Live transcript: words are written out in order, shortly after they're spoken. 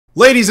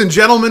Ladies and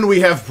gentlemen,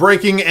 we have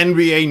breaking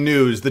NBA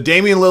news. The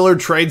Damian Lillard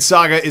trade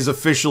saga is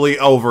officially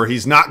over.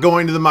 He's not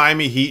going to the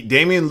Miami Heat.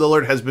 Damian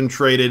Lillard has been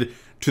traded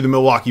to the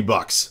Milwaukee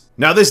Bucks.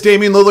 Now, this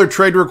Damian Lillard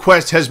trade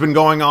request has been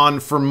going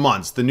on for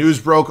months. The news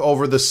broke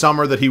over the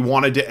summer that he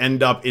wanted to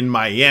end up in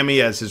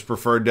Miami as his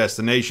preferred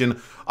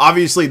destination.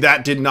 Obviously,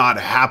 that did not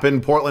happen.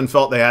 Portland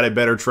felt they had a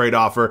better trade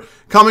offer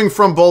coming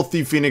from both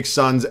the Phoenix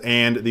Suns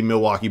and the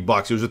Milwaukee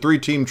Bucks. It was a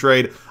three-team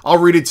trade. I'll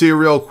read it to you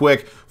real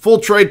quick. Full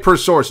trade per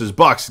sources.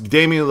 Bucks,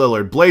 Damian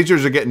Lillard.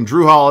 Blazers are getting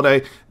Drew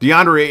Holiday,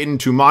 DeAndre Ayton,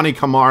 Toumani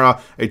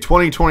Camara, a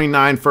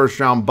 2029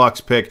 first-round Bucks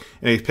pick,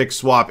 and a pick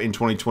swap in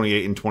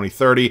 2028 and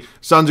 2030.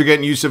 Suns are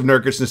getting Yusuf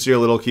Nurkic, Nasir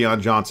Little,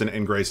 Keon Johnson,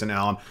 and Grayson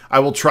Allen. I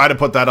will try to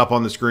put that up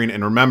on the screen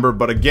and remember,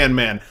 but again,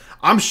 man,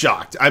 I'm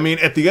shocked. I mean,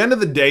 at the end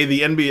of the day,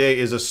 the NBA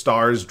is a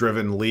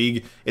stars-driven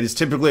league. It is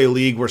typically a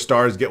league where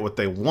stars get what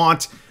they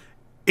want.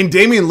 And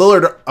Damian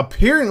Lillard,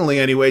 apparently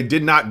anyway,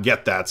 did not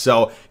get that.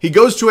 So he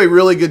goes to a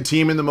really good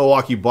team in the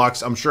Milwaukee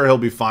Bucks. I'm sure he'll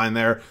be fine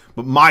there.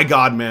 But my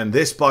God, man,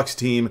 this Bucks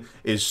team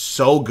is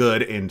so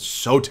good and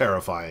so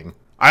terrifying.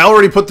 I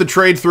already put the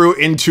trade through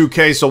in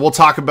 2K, so we'll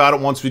talk about it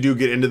once we do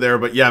get into there.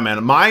 But yeah,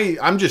 man,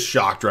 I'm just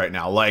shocked right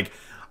now. Like,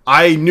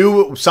 I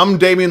knew some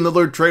Damian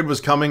Lillard trade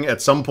was coming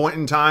at some point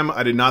in time.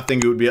 I did not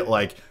think it would be at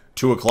like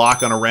 2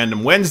 o'clock on a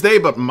random Wednesday,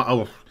 but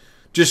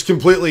just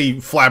completely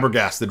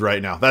flabbergasted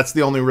right now. That's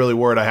the only really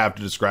word I have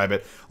to describe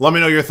it. Let me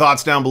know your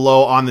thoughts down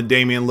below on the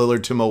Damian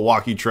Lillard to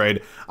Milwaukee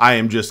trade. I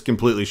am just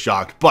completely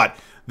shocked. But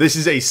this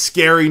is a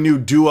scary new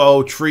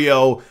duo,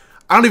 trio.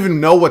 I don't even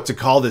know what to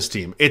call this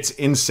team. It's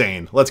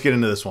insane. Let's get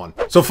into this one.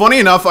 So funny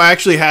enough, I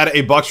actually had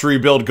a Bucks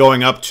rebuild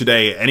going up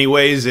today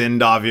anyways,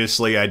 and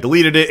obviously I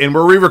deleted it, and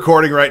we're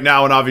re-recording right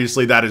now, and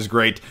obviously that is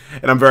great,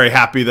 and I'm very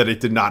happy that it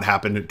did not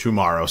happen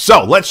tomorrow.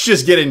 So let's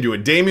just get into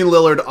it. Damian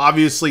Lillard,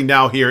 obviously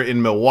now here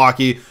in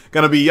Milwaukee,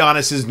 gonna be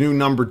Giannis's new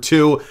number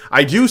 2.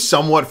 I do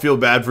somewhat feel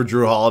bad for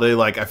Drew Holiday.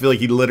 Like, I feel like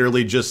he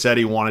literally just said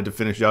he wanted to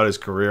finish out his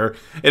career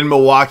in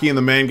Milwaukee, and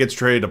the man gets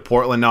traded to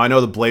Portland. Now, I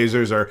know the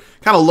Blazers are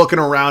kind of looking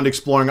around,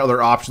 exploring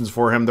other options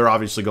for him. They're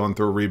obviously going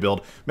through a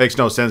rebuild. Makes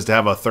no sense to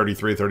have a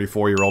 33,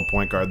 34-year-old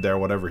point guard there,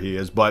 whatever he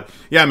is. But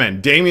yeah, man,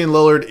 Damian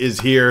Lillard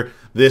is here.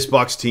 This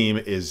Bucks team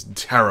is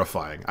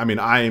terrifying. I mean,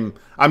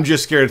 I'm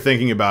just scared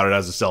thinking about it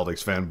as a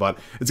Celtics fan, but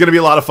it's going to be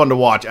a lot of fun to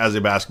watch as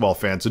a basketball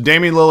fan. So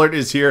Damian Lillard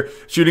is here,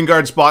 shooting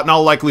guard spot. In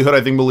all likelihood,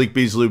 I think Malik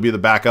Beasley will be the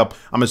backup.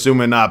 I'm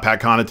assuming Pat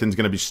Connaughton's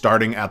going to be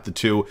starting at the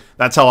 2.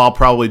 That's how I'll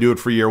probably do it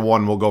for year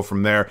 1. We'll go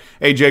from there.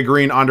 AJ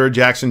Green, Andre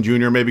Jackson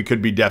Jr. maybe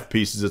could be depth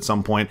pieces at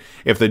some point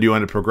if they do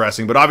end up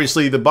progressing. But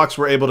obviously, the Bucks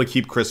were able to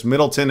keep Chris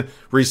Middleton,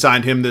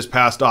 re-signed him this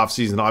past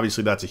offseason.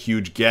 Obviously, that's a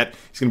huge get.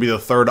 He's going to be the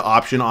 3rd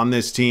option on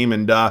this team,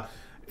 and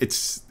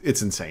it's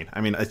insane.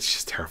 I mean, it's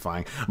just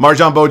terrifying.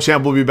 MarJon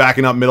Beauchamp will be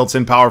backing up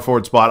Middleton, power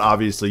forward spot,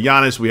 obviously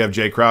Giannis. We have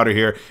Jay Crowder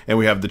here, and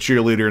we have the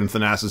cheerleader in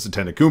Thanasis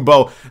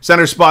Antetokounmpo.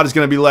 Center spot is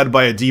going to be led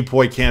by a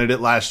DPOY candidate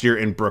last year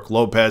in Brook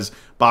Lopez.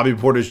 Bobby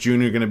Portis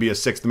Jr. going to be a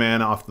 6th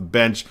man off the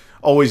bench,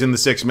 always in the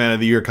 6th man of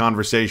the year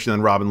conversation,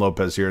 and Robin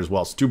Lopez here as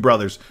well. So 2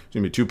 brothers,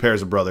 excuse me, 2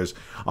 pairs of brothers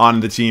on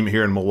the team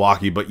here in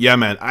Milwaukee. But yeah,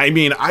 man, I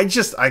mean, I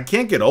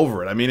can't get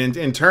over it. I mean,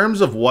 in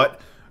terms of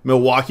what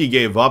Milwaukee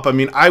gave up, I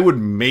mean, I would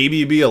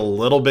maybe be a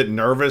little bit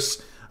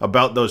nervous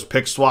about those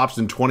pick swaps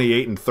in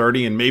 28 and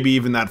 30, and maybe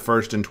even that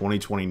first in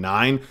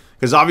 2029,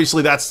 because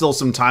obviously that's still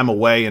some time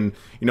away. And,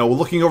 you know,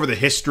 looking over the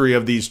history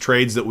of these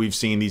trades that we've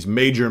seen, these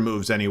major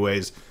moves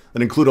anyways,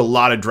 that include a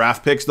lot of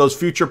draft picks, those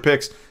future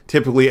picks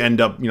typically end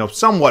up, you know,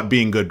 somewhat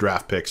being good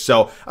draft picks.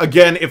 So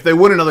again, if they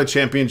win another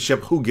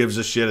championship, who gives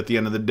a shit at the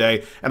end of the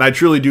day? And I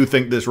truly do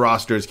think this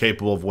roster is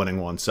capable of winning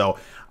one. So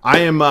I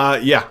am,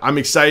 yeah, I'm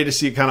excited to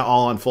see it kind of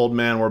all unfold,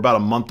 man. We're about a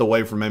month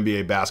away from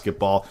NBA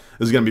basketball.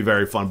 This is going to be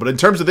very fun. But in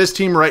terms of this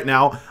team right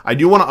now, I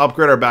do want to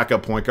upgrade our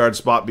backup point guard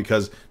spot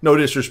because, no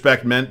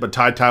disrespect meant, but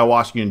Ty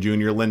Washington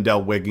Jr.,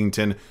 Lindell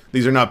Wigington,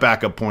 these are not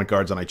backup point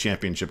guards on a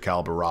championship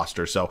caliber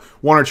roster. So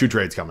 1 or 2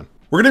 trades coming.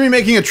 We're going to be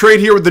making a trade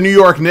here with the New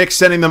York Knicks,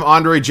 sending them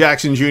Andre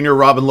Jackson Jr.,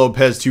 Robin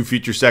Lopez, 2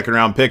 future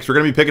 2nd-round picks. We're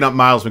going to be picking up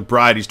Miles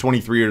McBride. He's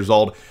 23 years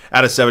old,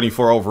 at a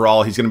 74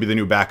 overall. He's going to be the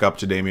new backup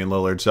to Damian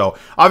Lillard. So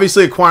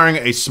obviously acquiring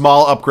a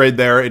small upgrade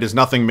there. It is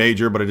nothing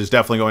major, but it is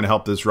definitely going to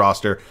help this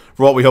roster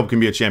for what we hope can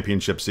be a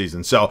championship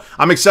season. So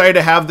I'm excited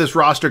to have this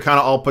roster kind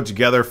of all put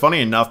together.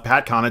 Funny enough,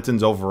 Pat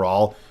Connaughton's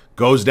overall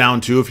goes down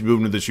too if you move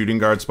into the shooting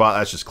guard spot.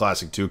 That's just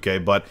classic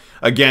 2K. But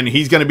again,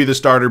 he's going to be the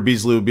starter.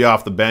 Beasley will be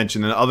off the bench.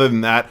 And then other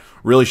than that,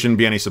 really shouldn't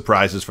be any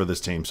surprises for this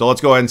team. So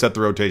let's go ahead and set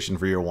the rotation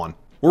for year 1.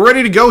 We're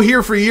ready to go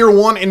here for year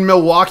 1 in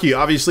Milwaukee.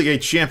 Obviously a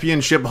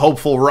championship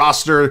hopeful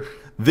roster.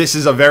 This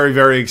is a very,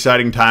 very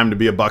exciting time to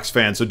be a Bucks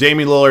fan. So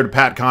Damian Lillard,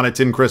 Pat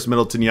Connaughton, Chris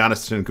Middleton,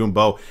 Giannis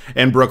Antetokounmpo,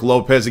 and Brook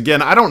Lopez.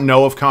 Again, I don't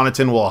know if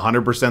Connaughton will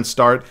 100%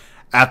 start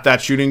at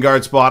that shooting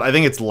guard spot. I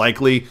think it's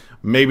likely.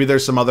 Maybe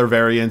there's some other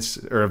variants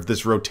or of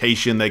this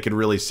rotation they could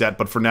really set,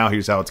 but for now,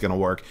 here's how it's going to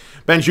work.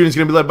 Bench shooting is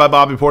going to be led by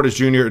Bobby Portis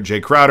Jr., Jay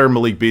Crowder,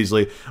 Malik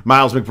Beasley,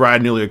 Miles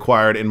McBride, newly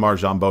acquired, and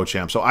MarJon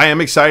Beauchamp. So I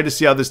am excited to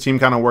see how this team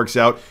kind of works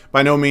out.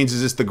 By no means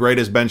is this the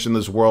greatest bench in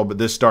this world, but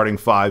this starting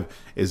 5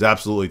 is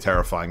absolutely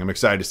terrifying. I'm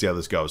excited to see how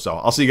this goes. So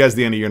I'll see you guys at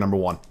the end of year number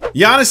 1.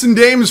 Giannis and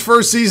Dame's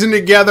first season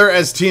together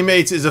as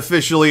teammates is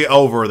officially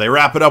over. They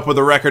wrap it up with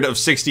a record of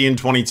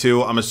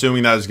 60-22. I'm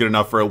assuming that is good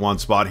enough for a 1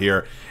 spot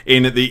here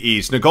in the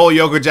East. Nikola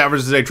Jokic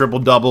averages a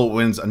triple-double,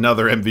 wins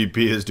another MVP.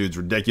 This dude's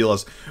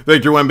ridiculous.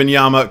 Victor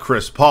Wembanyama,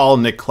 Chris Paul,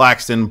 Nick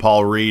Claxton,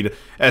 Paul Reed,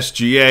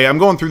 SGA. I'm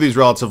going through these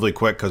relatively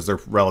quick because they're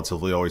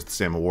relatively always the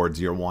same awards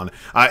year 1.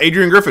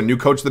 Adrian Griffin, new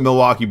coach of the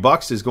Milwaukee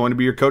Bucks, is going to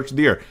be your coach of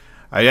the year.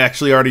 I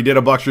actually already did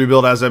a Bucks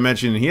rebuild, as I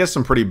mentioned, and he has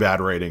some pretty bad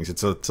ratings.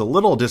 It's a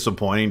little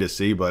disappointing to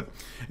see, but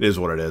it is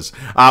what it is.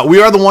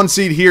 We are the 1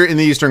 seed here in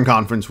the Eastern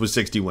Conference with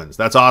 60 wins.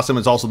 That's awesome.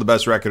 It's also the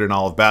best record in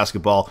all of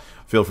basketball.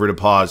 Feel free to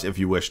pause if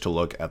you wish to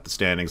look at the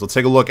standings. Let's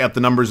take a look at the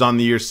numbers on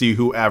the year, see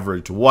who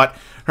averaged what.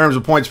 In terms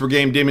of points per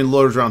game, Damian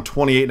Lillard's around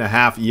 28.5.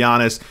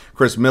 Giannis,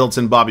 Chris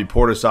Middleton, Bobby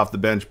Portis off the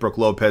bench, Brook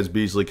Lopez,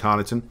 Beasley,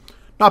 Connaughton.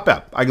 Not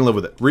bad. I can live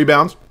with it.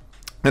 Rebounds,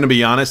 going to be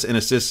Giannis, and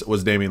assists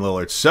was Damian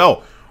Lillard.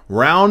 So,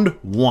 round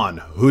 1,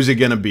 who's it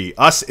going to be?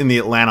 Us in the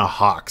Atlanta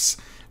Hawks.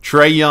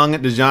 Trae Young,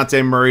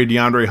 DeJounte Murray,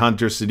 DeAndre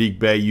Hunter, Sadiq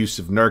Bey,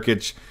 Yusuf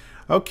Nurkic.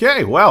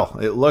 Okay, well,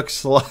 it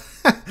looks like,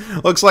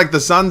 looks like the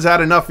Suns had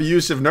enough of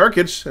Yusuf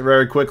Nurkic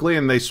very quickly,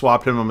 and they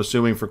swapped him, I'm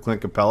assuming, for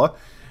Clint Capella.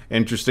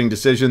 Interesting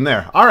decision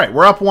there. All right,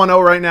 we're up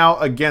 1-0 right now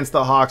against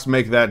the Hawks.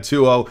 Make that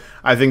 2-0.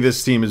 I think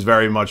this team is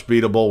very much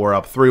beatable. We're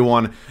up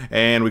 3-1,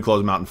 and we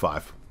close them out in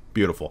 5.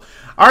 Beautiful.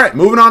 All right,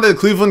 moving on to the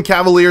Cleveland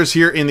Cavaliers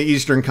here in the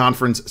Eastern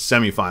Conference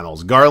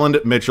semifinals. Garland,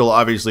 Mitchell,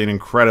 obviously an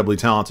incredibly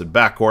talented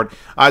backcourt.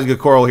 Isaac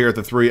Okoro here at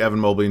the 3,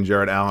 Evan Mobley and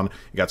Jared Allen.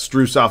 You got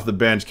Strus off the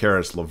bench,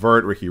 Karis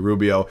LeVert, Ricky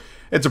Rubio.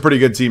 It's a pretty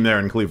good team there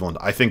in Cleveland.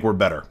 I think we're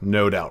better,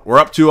 no doubt. We're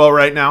up 2-0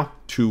 right now,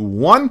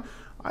 2-1.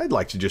 I'd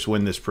like to just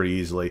win this pretty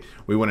easily.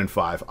 We win in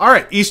 5. All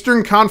right,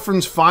 Eastern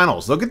Conference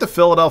Finals. Look at the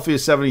Philadelphia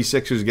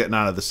 76ers getting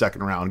out of the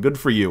second round. Good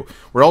for you.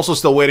 We're also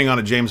still waiting on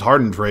a James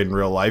Harden trade in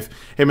real life.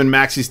 Him and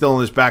Maxey still in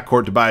this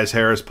backcourt. Tobias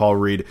Harris, Paul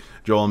Reed,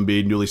 Joel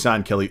Embiid, newly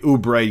signed Kelly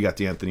Oubre. You got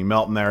the Anthony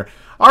Melton there.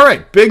 All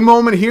right, big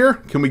moment here.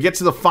 Can we get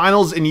to the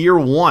finals in year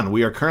 1?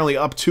 We are currently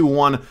up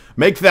 2-1.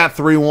 Make that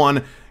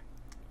 3-1.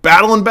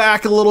 Battling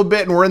back a little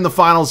bit, and we're in the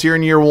finals here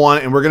in year 1,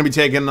 and we're going to be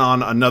taking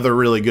on another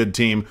really good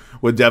team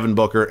with Devin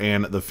Booker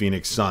and the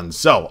Phoenix Suns.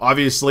 So,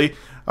 obviously,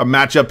 a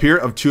matchup here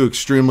of 2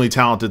 extremely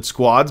talented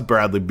squads.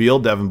 Bradley Beal,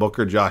 Devin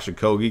Booker, Josh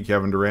Okogie,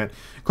 Kevin Durant,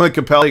 Clint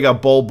Capella. You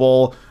got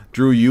Bol,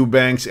 Drew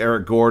Eubanks,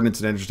 Eric Gordon.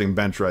 It's an interesting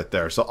bench right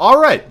there. So,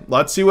 all right,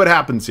 let's see what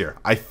happens here.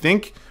 I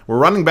think we're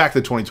running back to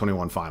the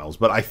 2021 finals,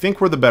 but I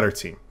think we're the better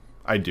team.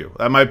 I do.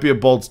 That might be a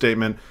bold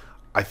statement.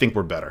 I think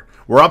we're better.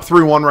 We're up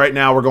 3-1 right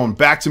now. We're going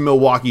back to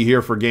Milwaukee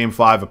here for Game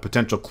 5, a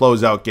potential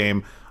closeout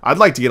game. I'd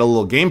like to get a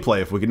little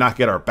gameplay if we could not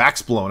get our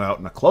backs blown out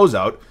in a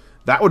closeout.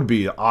 That would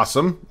be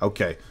awesome.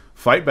 Okay,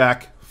 fight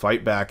back,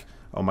 fight back.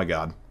 Oh my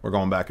God, we're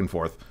going back and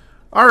forth.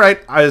 All right,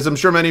 as I'm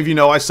sure many of you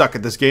know, I suck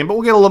at this game, but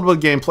we'll get a little bit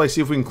of gameplay,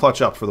 see if we can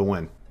clutch up for the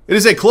win. It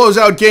is a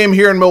closeout game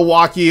here in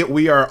Milwaukee.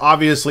 We are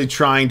obviously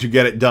trying to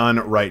get it done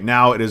right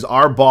now. It is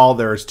our ball.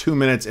 There is 2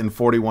 minutes and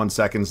 41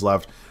 seconds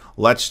left.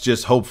 Let's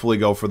just hopefully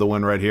go for the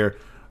win right here.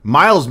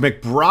 Miles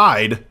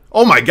McBride.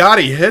 Oh my God,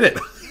 he hit it.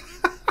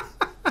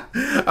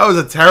 That was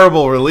a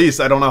terrible release.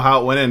 I don't know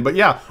how it went in. But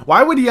yeah,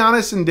 why would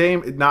Giannis and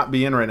Dame not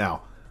be in right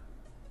now?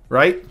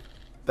 Right?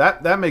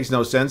 That makes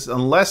no sense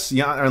unless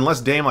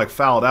Dame like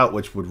fouled out,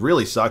 which would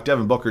really suck.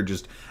 Devin Booker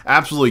just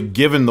absolutely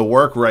given the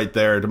work right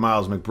there to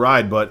Miles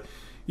McBride. But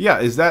yeah,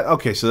 is that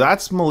okay? So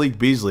that's Malik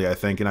Beasley, I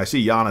think, and I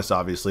see Giannis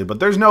obviously, but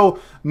there's no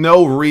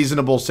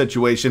reasonable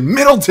situation.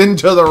 Middleton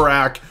to the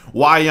rack.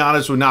 Why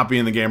Giannis would not be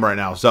in the game right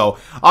now? So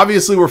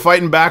obviously we're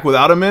fighting back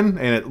without him in,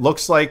 and it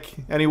looks like,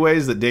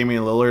 anyways, that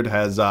Damian Lillard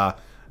has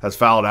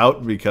fouled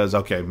out because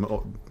okay,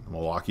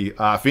 Milwaukee,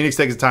 Phoenix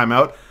takes a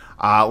timeout.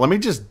 Let me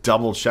just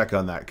double check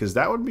on that because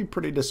that would be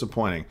pretty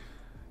disappointing.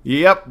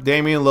 Yep,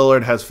 Damian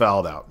Lillard has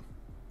fouled out.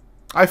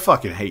 I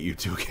fucking hate you,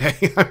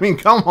 2K. I mean,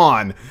 come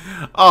on.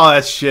 Oh,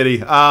 that's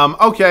shitty.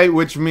 Okay,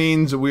 which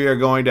means we are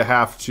going to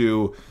have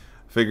to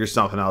figure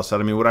something else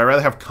out. I mean, would I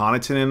rather have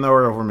Connaughton in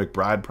there over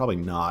McBride? Probably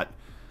not.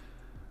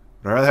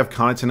 Would I rather have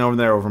Connaughton over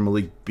there over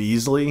Malik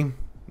Beasley?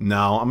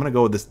 No, I'm going to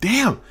go with this.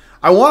 Damn,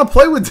 I want to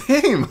play with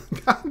Dame.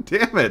 God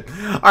damn it.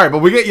 All right, but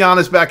we get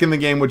Giannis back in the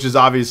game, which is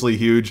obviously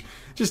huge.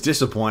 Just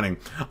disappointing.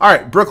 All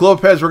right, Brook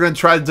Lopez, we're going to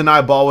try to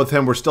deny ball with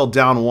him. We're still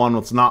down 1.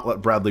 Let's not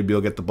let Bradley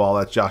Beal get the ball.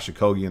 That's Josh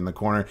Okogie in the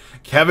corner.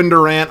 Kevin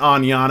Durant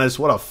on Giannis.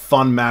 What a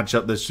fun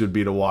matchup this should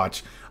be to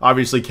watch.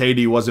 Obviously,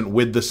 KD wasn't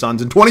with the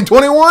Suns in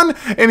 2021,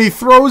 and he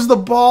throws the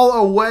ball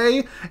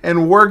away,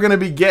 and we're going to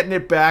be getting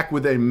it back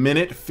with a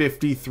minute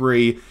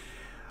 53.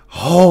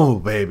 Oh,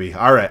 baby.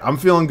 All right, I'm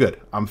feeling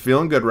good. I'm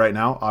feeling good right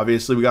now.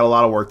 Obviously, we got a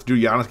lot of work to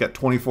do. Giannis got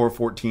 24,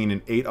 14,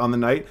 and 8 on the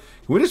night.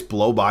 Can we just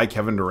blow by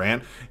Kevin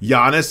Durant?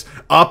 Giannis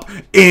up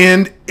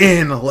and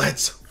in.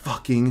 Let's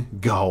fucking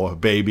go,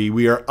 baby.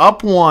 We are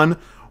up 1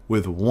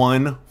 with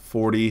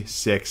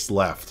 1:46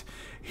 left.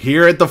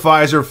 here at the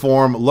Pfizer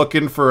Forum,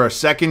 looking for a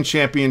second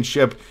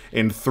championship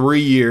in 3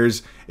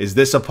 years. Is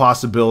this a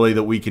possibility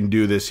that we can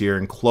do this here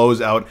and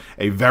close out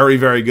a very,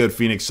 very good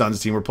Phoenix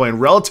Suns team? We're playing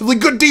relatively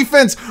good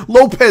defense.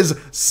 Lopez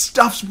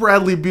stuffs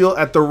Bradley Beal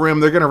at the rim.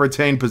 They're going to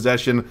retain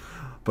possession.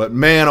 But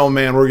man, oh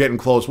man, we're getting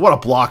close. What a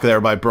block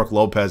there by Brook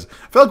Lopez.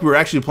 I feel like we were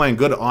actually playing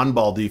good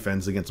on-ball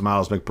defense against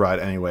Miles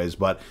McBride anyways,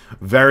 but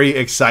very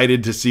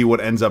excited to see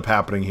what ends up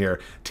happening here.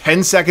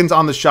 10 seconds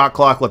on the shot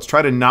clock. Let's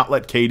try to not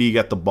let KD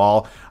get the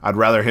ball. I'd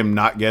rather him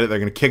not get it. They're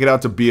going to kick it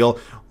out to Beal.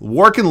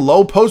 Working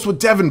low post with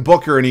Devin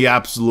Booker, and he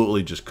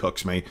absolutely just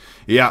cooks me.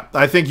 Yeah,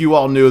 I think you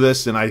all knew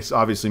this, and I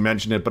obviously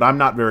mentioned it, but I'm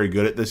not very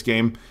good at this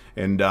game.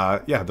 And,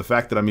 yeah, the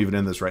fact that I'm even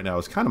in this right now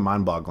is kind of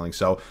mind-boggling.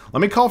 So let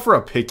me call for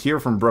a pick here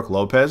from Brook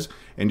Lopez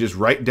and just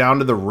right down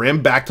to the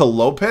rim, back to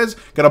Lopez.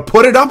 Gonna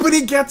put it up, and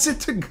he gets it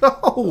to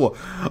go.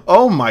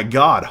 Oh, my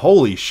God.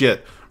 Holy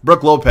shit.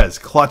 Brook Lopez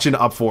clutching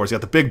up for us.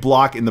 Got the big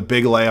block and the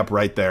big layup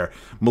right there.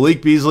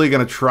 Malik Beasley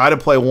going to try to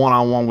play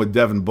one-on-one with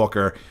Devin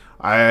Booker.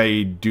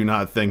 I do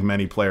not think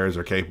many players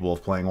are capable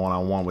of playing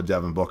one-on-one with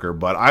Devin Booker,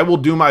 but I will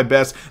do my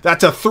best.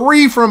 That's a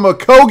 3 from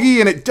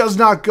Okogie, and it does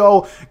not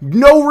go.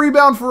 No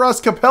rebound for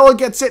us. Capella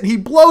gets it. He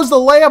blows the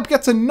layup,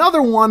 gets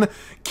another one.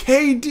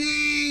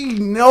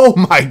 KD. Oh,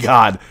 my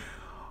God.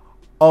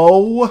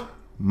 Oh,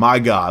 my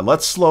God.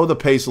 Let's slow the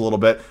pace a little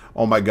bit.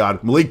 Oh, my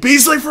God. Malik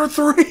Beasley for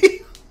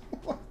 3.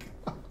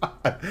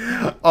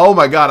 Oh,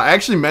 my God. I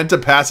actually meant to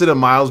pass it to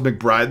Miles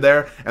McBride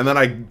there, and then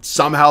I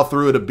somehow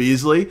threw it to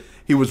Beasley.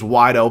 He was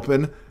wide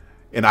open,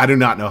 and I do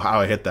not know how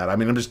I hit that. I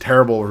mean, I'm just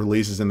terrible with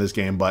releases in this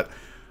game, but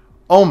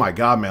oh my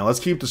God, man. Let's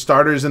keep the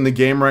starters in the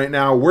game right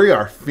now. We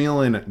are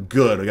feeling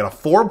good. We got a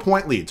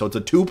 4-point lead, so it's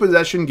a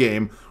 2-possession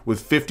game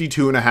with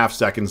 52.5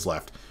 seconds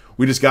left.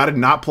 We just got to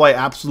not play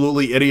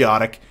absolutely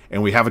idiotic,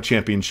 and we have a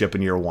championship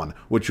in year 1,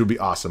 which would be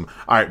awesome.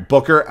 All right,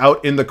 Booker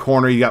out in the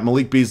corner. You got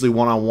Malik Beasley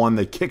one-on-one.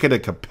 They kick it to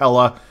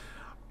Capella.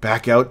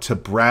 Back out to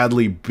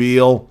Bradley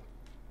Beal.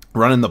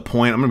 Running the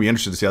point. I'm going to be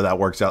interested to see how that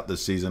works out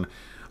this season.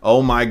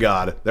 Oh my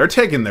God. They're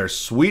taking their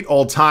sweet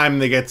old time.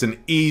 They get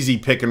an easy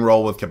pick and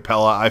roll with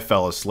Capella. I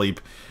fell asleep.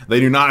 They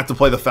do not have to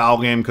play the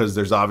foul game because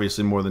there's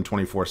obviously more than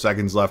 24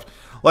 seconds left.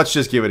 Let's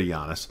just give it to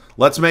Giannis.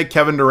 Let's make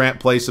Kevin Durant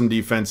play some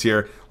defense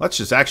here. Let's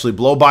just actually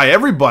blow by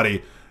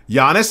everybody.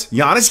 Giannis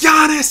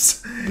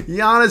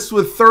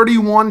with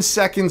 31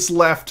 seconds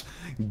left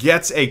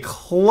gets a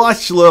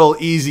clutch little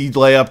easy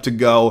layup to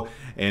go.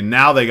 And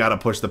now they got to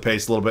push the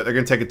pace a little bit. They're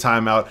going to take a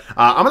timeout.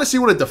 I'm going to see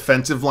what a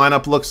defensive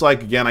lineup looks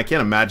like. Again, I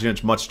can't imagine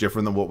it's much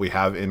different than what we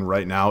have in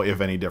right now,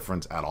 if any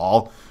difference at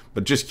all.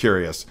 But just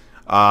curious.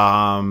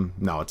 No,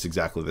 it's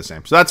exactly the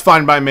same. So that's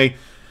fine by me.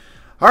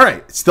 All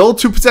right, still a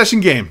 2-possession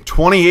game.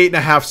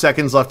 28.5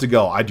 seconds left to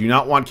go. I do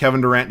not want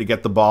Kevin Durant to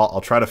get the ball. I'll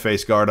try to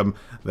face guard him.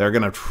 They're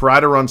going to try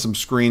to run some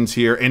screens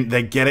here, and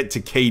they get it to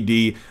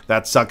KD.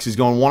 That sucks. He's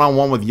going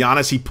one-on-one with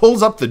Giannis. He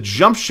pulls up the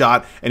jump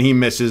shot, and he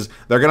misses.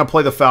 They're going to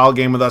play the foul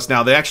game with us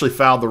now. They actually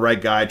fouled the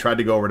right guy. Tried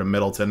to go over to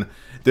Middleton.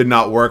 Did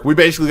not work. We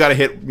basically got to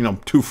hit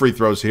 2 free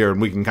throws here, and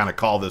we can kind of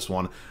call this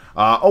one.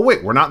 Oh,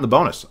 wait, we're not in the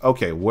bonus.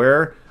 Okay,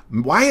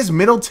 why is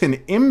Middleton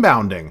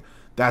inbounding?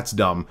 That's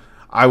dumb.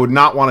 I would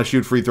not want to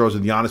shoot free throws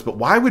with Giannis, but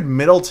why would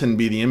Middleton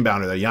be the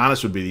inbounder there?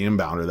 Giannis would be the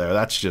inbounder there.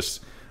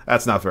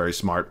 That's not very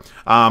smart.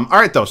 All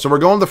right, though. So we're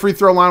going to the free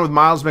throw line with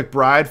Miles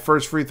McBride.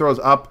 First free throw's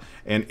up,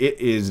 and it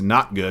is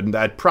not good.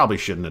 I probably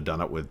shouldn't have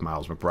done it with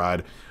Miles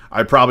McBride.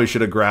 I probably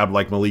should have grabbed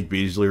like Malik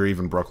Beasley or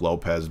even Brook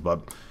Lopez,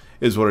 but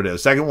is what it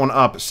is. Second one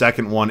up.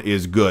 Second one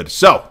is good.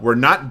 So we're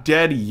not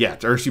dead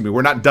yet. Or excuse me,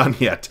 we're not done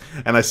yet.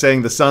 And I'm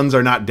saying the Suns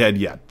are not dead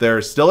yet.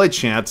 There's still a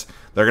chance.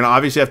 They're going to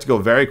obviously have to go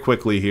very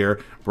quickly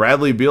here.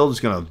 Bradley Beal is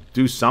going to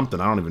do something.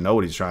 I don't even know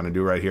what he's trying to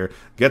do right here.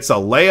 Gets a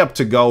layup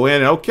to go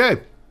in.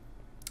 Okay.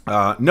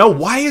 No,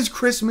 why is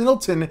Chris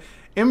Middleton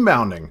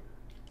inbounding?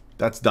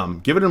 That's dumb.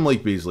 Give it to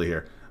Malik Beasley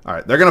here. All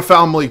right, they're going to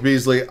foul Malik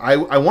Beasley. I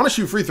want to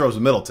shoot free throws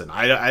with Middleton.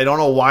 I don't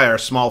know why our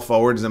small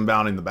forward is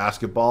inbounding the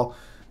basketball.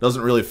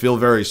 Doesn't really feel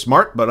very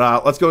smart,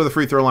 but let's go to the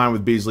free throw line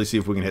with Beasley, see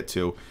if we can hit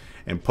 2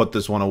 and put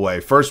this one away.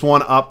 First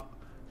one up.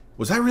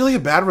 Was that really a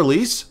bad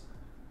release?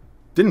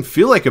 Didn't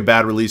feel like a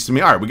bad release to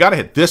me. All right, we got to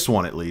hit this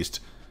one at least.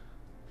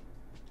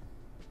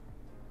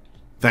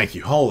 Thank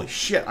you. Holy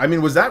shit. I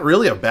mean, was that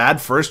really a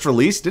bad first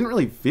release? Didn't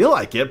really feel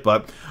like it,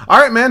 but all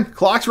right, man.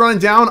 Clock's running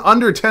down.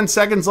 Under 10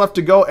 seconds left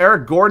to go.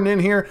 Eric Gordon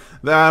in here.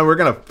 We're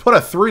going to put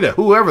a 3 to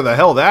whoever the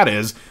hell that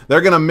is.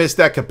 They're going to miss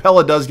that.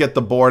 Capella does get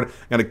the board.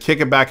 Going to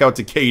kick it back out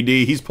to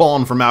KD. He's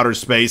pulling from outer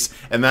space,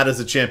 and that is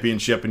a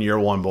championship in year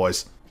 1,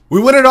 boys.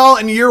 We win it all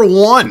in year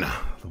 1.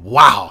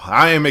 Wow,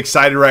 I am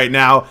excited right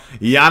now.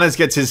 Giannis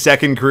gets his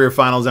second career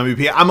Finals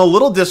MVP. I'm a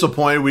little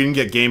disappointed we didn't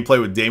get gameplay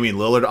with Damian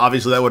Lillard.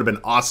 Obviously, that would have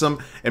been awesome,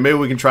 and maybe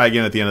we can try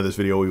again at the end of this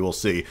video. We will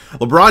see.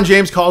 LeBron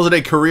James calls it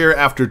a career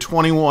after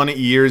 21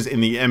 years in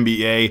the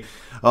NBA.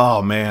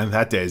 Oh man,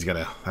 that day's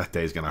gonna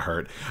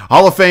hurt.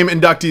 Hall of Fame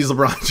inductees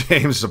LeBron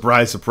James.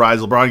 Surprise, surprise.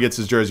 LeBron gets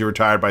his jersey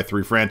retired by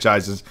 3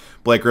 franchises.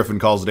 Blake Griffin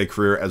calls it a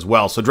career as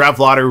well. So draft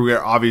lottery, we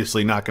are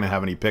obviously not going to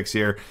have any picks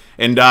here.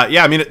 And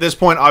yeah, I mean, at this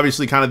point,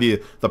 obviously kind of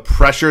the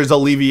pressure is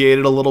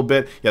alleviated a little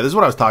bit. Yeah, this is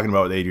what I was talking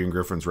about with Adrian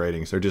Griffin's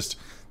ratings. They're just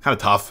kind of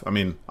tough. I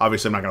mean,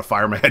 obviously I'm not going to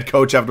fire my head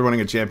coach after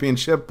winning a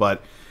championship,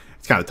 but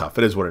it's kind of tough.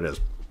 It is what it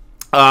is.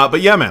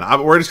 But yeah,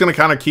 man, we're just going to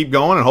kind of keep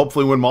going and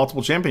hopefully win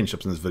multiple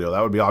championships in this video.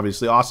 That would be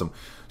obviously awesome.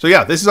 So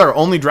yeah, this is our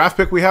only draft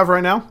pick we have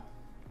right now.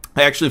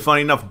 I actually,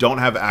 funny enough, don't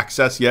have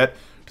access yet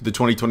to the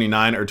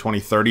 2029 or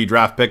 2030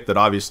 draft pick that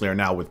obviously are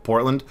now with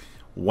Portland.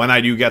 When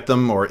I do get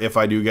them, or if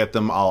I do get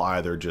them, I'll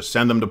either just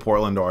send them to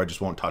Portland or I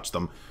just won't touch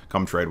them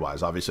come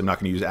trade-wise. Obviously, I'm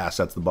not going to use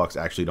assets the Bucks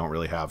actually don't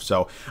really have.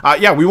 So,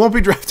 yeah, we won't be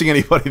drafting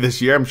anybody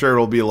this year. I'm sure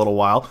it'll be a little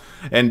while.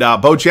 And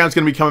Beauchamp's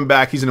going to be coming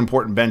back. He's an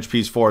important bench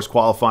piece for us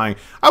qualifying.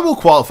 I will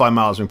qualify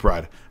Miles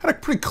McBride. Had a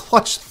pretty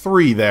clutch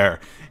 3 there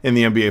in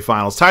the NBA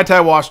Finals.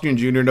 Ty Washington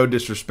Jr., no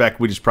disrespect.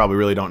 We just probably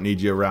really don't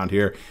need you around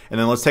here. And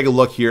then let's take a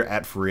look here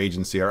at free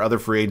agency. Our other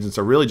free agents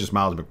are really just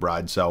Miles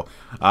McBride. So,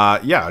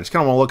 yeah, I just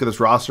kind of want to look at this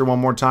roster one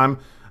more time.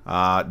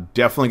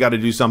 Definitely got to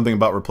do something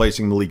about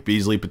replacing Malik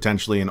Beasley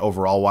potentially, and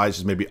overall wise,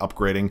 just maybe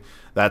upgrading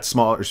that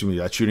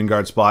that shooting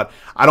guard spot.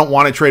 I don't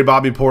want to trade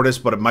Bobby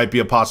Portis, but it might be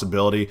a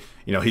possibility.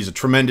 You know, he's a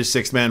tremendous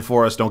 6th man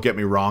for us. Don't get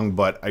me wrong,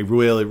 but I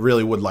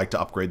really would like to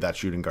upgrade that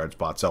shooting guard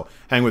spot. So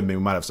hang with me.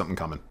 We might have something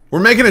coming.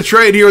 We're making a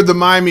trade here with the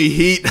Miami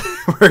Heat.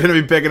 We're going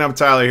to be picking up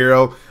Tyler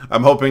Hero.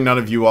 I'm hoping none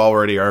of you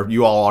already are.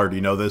 You all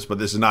already know this, but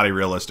this is not a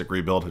realistic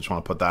rebuild. I just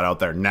want to put that out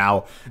there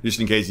now, just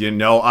in case you didn't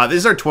know. This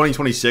is our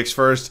 2026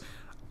 first.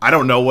 I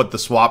don't know what the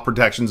swap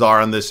protections are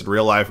on this in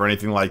real life or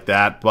anything like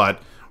that,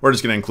 but we're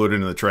just going to include it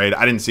in the trade.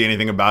 I didn't see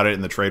anything about it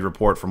in the trade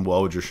report from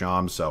Woj or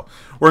Shams, so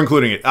we're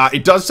including it.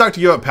 It does suck to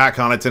give up Pat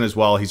Connaughton as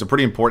well. He's a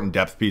pretty important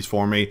depth piece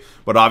for me,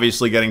 but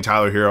obviously getting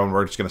Tyler Hero, and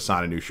we're just going to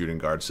sign a new shooting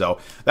guard. So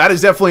that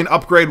is definitely an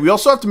upgrade. We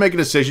also have to make a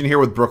decision here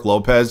with Brook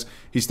Lopez.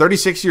 He's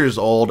 36 years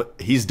old.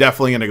 He's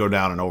definitely going to go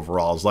down in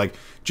overalls. Like,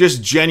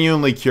 just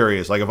genuinely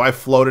curious. Like, if I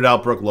floated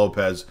out Brook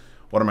Lopez,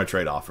 what are my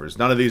trade offers?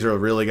 None of these are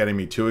really getting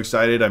me too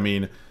excited. I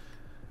mean,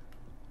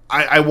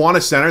 I want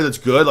a center that's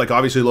good. Like,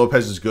 obviously,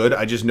 Lopez is good.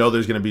 I just know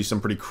there's going to be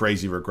some pretty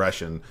crazy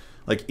regression.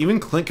 Like, even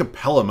Clint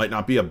Capella might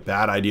not be a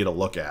bad idea to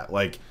look at.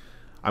 Like,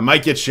 I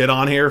might get shit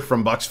on here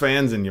from Bucks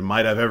fans, and you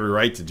might have every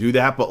right to do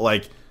that. But,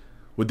 like,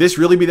 would this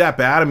really be that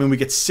bad? I mean, we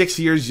get 6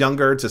 years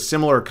younger. It's a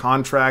similar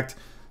contract.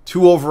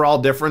 2 overall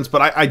difference.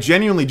 But I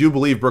genuinely do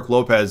believe Brook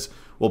Lopez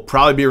will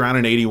probably be around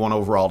an 81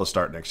 overall to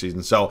start next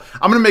season. So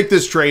I'm going to make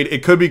this trade.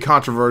 It could be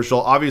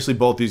controversial. Obviously,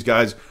 both these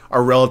guys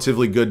are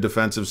relatively good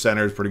defensive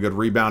centers, pretty good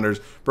rebounders.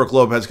 Brook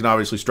Lopez can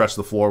obviously stretch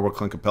the floor where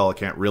Clint Capella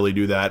can't really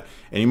do that.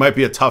 And he might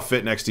be a tough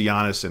fit next to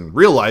Giannis in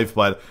real life,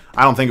 but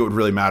I don't think it would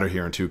really matter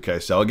here in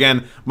 2K. So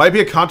again, might be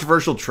a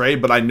controversial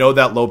trade, but I know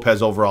that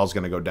Lopez overall is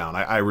going to go down.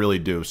 I really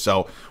do.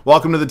 So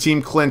welcome to the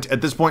team, Clint.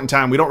 At this point in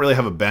time, we don't really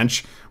have a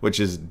bench, which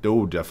is,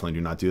 oh, definitely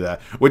do not do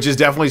that, which is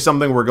definitely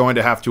something we're going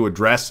to have to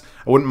address.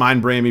 I wouldn't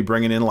mind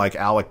bringing in like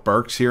Alec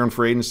Burks here in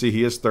free agency.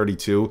 He is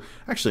 32.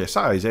 Actually, I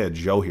saw Isaiah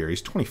Joe here.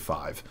 He's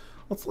 25.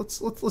 Let's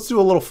do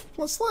a little.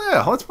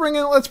 Let's bring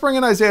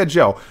in Isaiah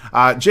Joe.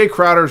 Jay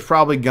Crowder's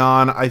probably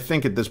gone. I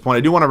think at this point, I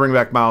do want to bring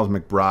back Miles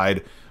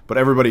McBride, but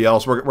everybody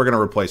else, we're going to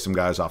replace some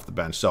guys off the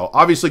bench. So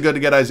obviously good to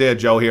get Isaiah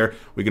Joe here.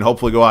 We can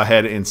hopefully go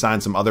ahead and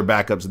sign some other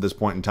backups at this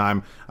point in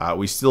time.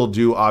 We still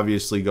do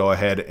obviously go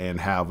ahead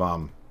and have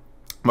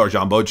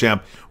Marjon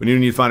Beauchamp. We need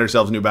to find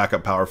ourselves a new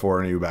backup power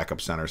forward and a new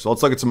backup center. So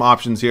let's look at some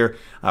options here.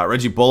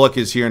 Reggie Bullock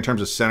is here in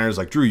terms of centers,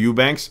 like Drew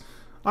Eubanks.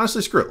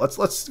 Honestly, screw it.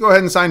 Let's go ahead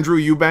and sign Drew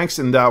Eubanks,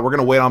 and we're going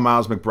to wait on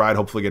Miles McBride,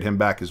 hopefully get him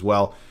back as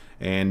well.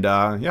 And,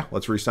 yeah,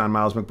 let's re-sign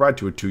Miles McBride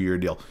to a 2-year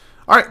deal.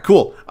 All right,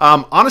 cool.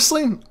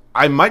 Honestly,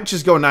 I might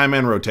just go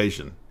 9-man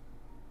rotation.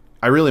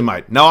 I really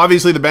might. Now,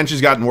 obviously, the bench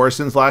has gotten worse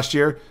since last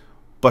year,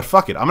 but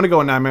fuck it. I'm going to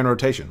go a 9-man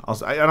rotation.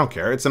 I don't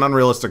care. It's an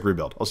unrealistic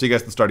rebuild. I'll see you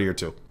guys at the start of year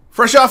 2.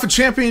 Fresh off a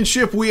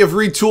championship, we have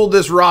retooled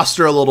this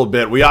roster a little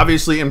bit. We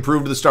obviously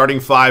improved the starting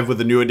 5 with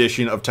the new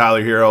addition of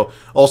Tyler Hero.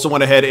 Also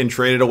went ahead and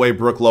traded away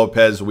Brook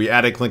Lopez. We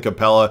added Clint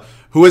Capella,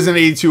 who is an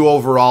 82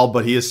 overall,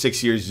 but he is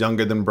 6 years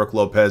younger than Brook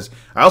Lopez.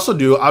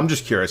 I'm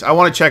just curious. I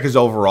want to check his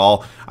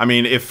overall. I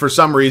mean, if for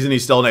some reason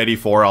he's still an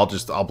 84,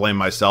 I'll blame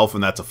myself,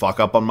 and that's a fuck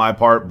up on my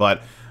part.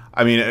 But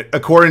I mean,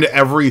 according to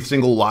every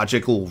single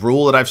logical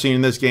rule that I've seen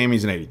in this game,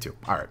 he's an 82.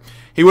 All right.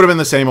 He would have been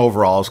the same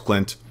overall as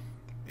Clint.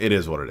 It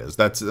is what it is.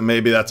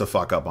 Maybe that's a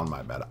fuck up on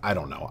my bed. I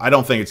don't know. I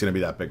don't think it's going to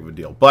be that big of a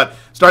deal. But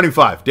starting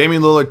 5,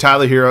 Damian Lillard,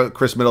 Tyler Hero,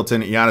 Chris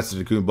Middleton, Giannis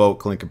Antetokounmpo,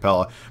 Clint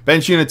Capella.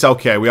 Bench unit's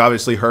okay. We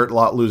obviously hurt a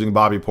lot losing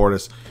Bobby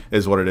Portis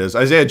is what it is.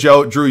 Isaiah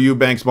Joe, Drew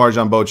Eubanks,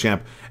 Marjon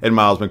Beauchamp, and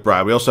Miles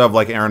McBride. We also have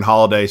like Aaron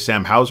Holiday,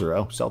 Sam Hauser,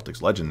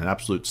 Celtics legend, an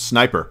absolute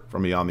sniper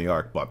from beyond the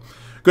arc. But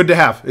good to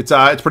have. It's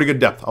pretty good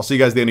depth. I'll see you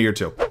guys at the end of year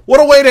 2. What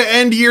a way to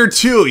end year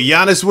 2.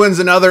 Giannis wins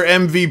another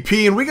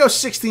MVP, and we go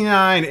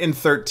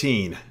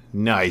 69-13.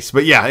 Nice.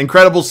 But yeah,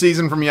 incredible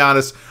season from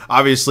Giannis.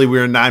 Obviously,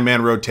 we're a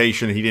 9-man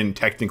rotation. He didn't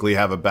technically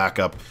have a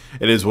backup.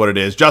 It is what it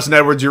is. Justin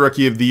Edwards, your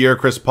Rookie of the Year.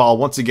 Chris Paul,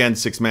 once again,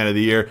 6th Man of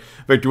the Year.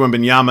 Victor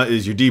Wembanyama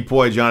is your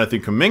Depoy.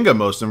 Jonathan Kuminga,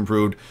 Most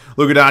Improved.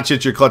 Luka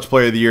Doncic, your Clutch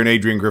Player of the Year. And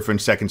Adrian Griffin,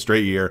 2nd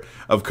straight year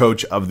of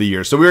Coach of the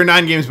Year. So we were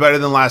 9 games better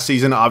than last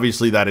season.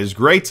 Obviously, that is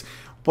great.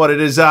 But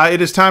it is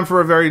time for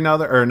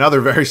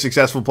another very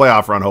successful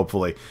playoff run,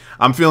 hopefully.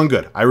 I'm feeling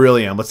good. I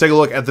really am. Let's take a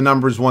look at the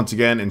numbers once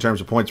again in terms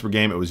of points per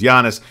game. It was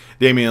Giannis,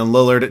 Damian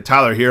Lillard,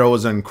 Tyler Hero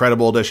was an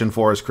incredible addition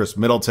for us, Chris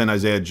Middleton,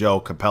 Isaiah Joe,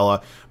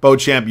 Capella,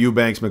 Beauchamp,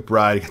 Eubanks,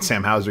 McBride, got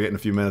Sam Hauser getting a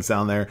few minutes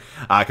down there.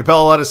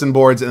 Capella led us in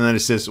boards, and then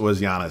assists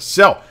was Giannis.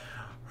 So,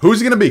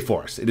 who's it going to be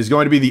for us? It is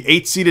going to be the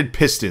 8-seeded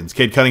Pistons.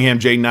 Cade Cunningham,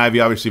 Jaden Ivey,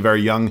 obviously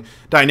very young,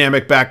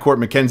 dynamic backcourt.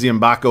 Mackenzie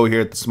Mbako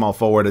here at the small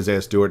forward,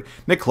 Isaiah Stewart.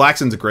 Nick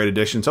Claxton's a great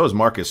addition. So is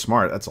Marcus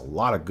Smart. That's a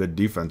lot of good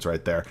defense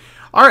right there.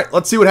 All right,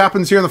 let's see what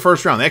happens here in the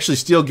first round. They actually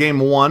steal game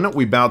 1.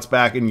 We bounce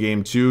back in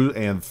game 2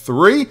 and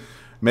 3.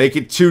 Make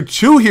it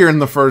 2-2 here in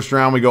the first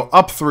round. We go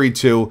up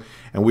 3-2,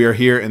 and we are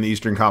here in the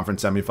Eastern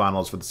Conference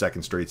semifinals for the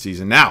 2nd straight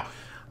season. Now,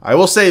 I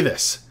will say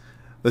this.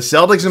 The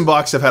Celtics and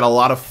Bucks have had a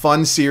lot of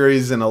fun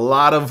series and a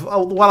lot of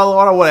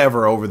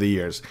whatever over the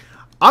years.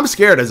 I'm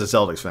scared as a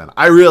Celtics fan.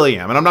 I really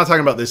am. And I'm not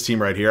talking about this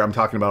team right here. I'm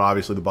talking about,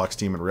 obviously, the Bucks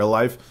team in real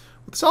life.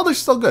 But the Celtics are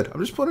still good. I'm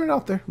just putting it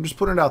out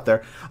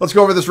there. Let's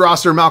go over this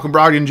roster. Malcolm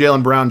Brogdon,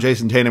 Jaylen Brown,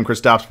 Jason Tatum,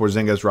 Kristaps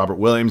Porzingis, Robert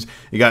Williams.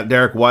 You got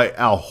Derek White,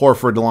 Al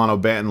Horford, Delano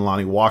Banton,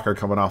 Lonnie Walker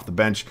coming off the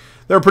bench.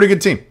 They're a pretty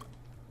good team.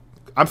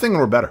 I'm thinking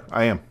we're better.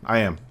 I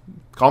am.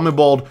 Call me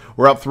bold.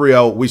 We're up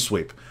 3-0. We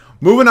sweep.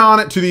 Moving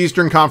on to the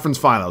Eastern Conference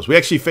Finals. We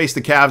actually faced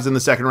the Cavs in the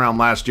 2nd round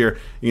last year.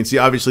 You can see,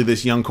 obviously,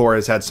 this young core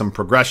has had some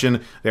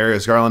progression.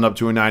 Darius Garland up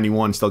to a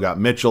 91. Still got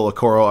Mitchell,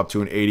 Okoro up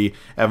to an 80.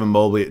 Evan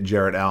Mobley,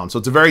 Jarrett Allen. So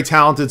it's a very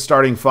talented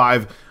starting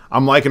 5.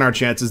 I'm liking our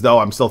chances, though.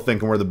 I'm still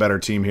thinking we're the better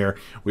team here.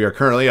 We are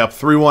currently up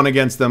 3-1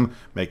 against them.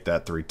 Make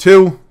that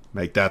 3-2.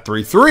 Make that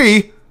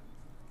 3-3.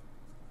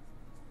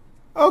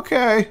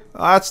 Okay.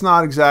 That's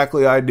not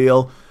exactly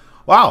ideal.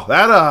 Wow,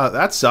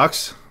 that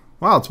sucks.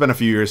 Well, it's been a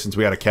few years since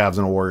we had a Cavs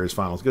and a Warriors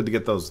finals. Good to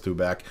get those 2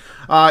 back.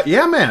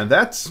 Yeah, man,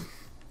 it's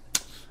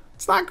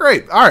not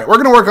great. All right, we're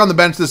going to work on the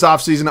bench this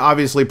offseason.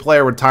 Obviously,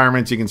 player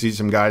retirements. You can see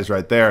some guys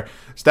right there.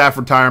 Staff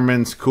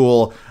retirements,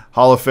 cool.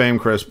 Hall of Fame,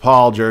 Chris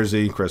Paul.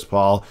 Jersey, Chris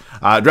Paul.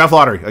 Draft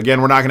lottery. Again,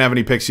 we're not going to have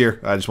any picks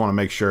here. I just want to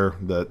make sure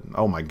that,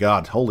 oh, my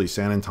God. Holy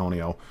San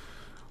Antonio.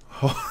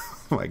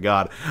 Oh, my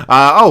God.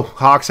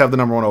 Hawks have the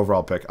 #1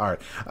 overall pick. All right.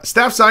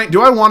 Staff sign.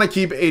 Do I want to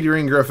keep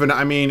Adrian Griffin?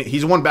 I mean,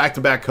 he's won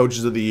back-to-back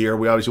Coaches of the Year.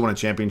 We obviously won a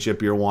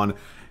championship year 1.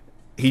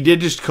 He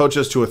did just coach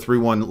us to a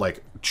 3-1,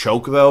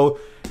 choke, though.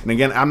 And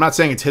again, I'm not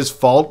saying it's his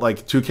fault.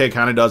 2K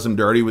kind of does him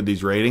dirty with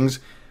these ratings.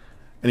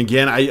 And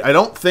again, I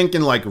don't think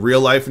in, real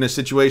life in a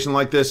situation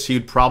like this,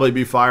 he'd probably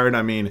be fired.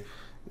 I mean,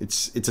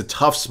 it's a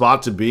tough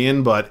spot to be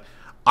in, but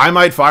I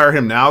might fire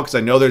him now because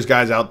I know there's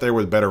guys out there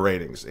with better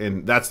ratings.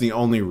 And that's the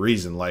only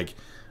reason.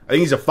 I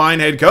think he's a fine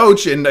head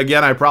coach, and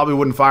again, I probably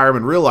wouldn't fire him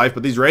in real life,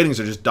 but these ratings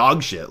are just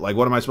dog shit. What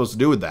am I supposed to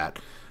do with that?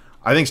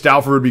 I think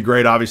Stauffer would be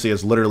great. Obviously,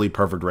 has literally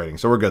perfect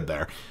ratings, so we're good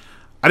there.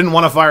 I didn't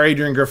want to fire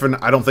Adrian Griffin.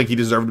 I don't think he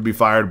deserved to be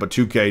fired, but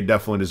 2K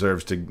definitely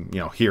deserves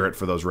to, hear it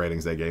for those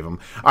ratings they gave him.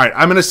 All right,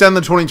 I'm going to send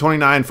the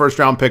 2029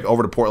 first-round pick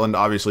over to Portland.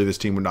 Obviously, this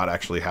team would not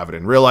actually have it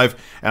in real life,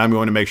 and I'm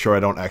going to make sure I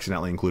don't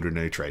accidentally include it in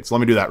any trades. So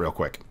let me do that real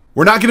quick.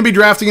 We're not going to be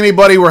drafting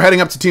anybody. We're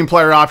heading up to team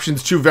player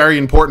options. 2 very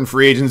important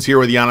free agents here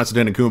with Giannis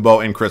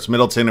Antetokounmpo and Chris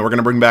Middleton. And we're going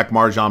to bring back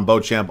Marjon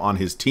Beauchamp on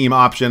his team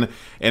option.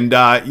 And,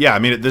 yeah, I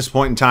mean, at this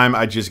point in time,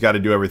 I just got to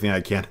do everything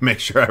I can to make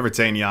sure I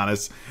retain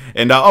Giannis.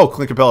 And,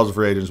 Clint Capella's a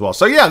free agent as well.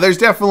 So, yeah, there's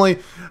definitely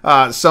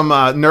some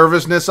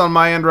nervousness on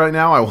my end right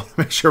now. I want to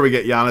make sure we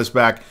get Giannis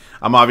back.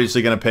 I'm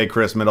obviously going to pay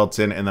Chris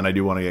Middleton, and then I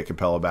do want to get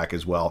Capella back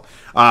as well.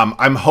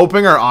 I'm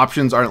hoping our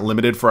options aren't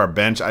limited for our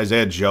bench.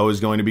 Isaiah Joe is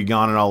going to be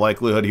gone in all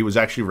likelihood. He was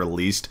actually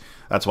released.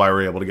 That's why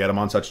we're able to get him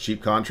on such a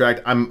cheap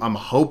contract. I'm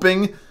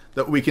hoping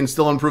that we can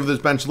still improve this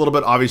bench a little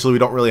bit. Obviously, we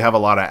don't really have a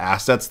lot of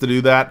assets to do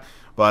that.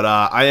 But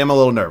I am a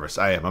little nervous.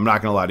 I am. I'm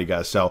not going to lie to you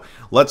guys. So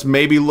let's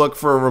maybe look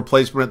for a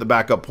replacement at the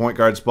backup point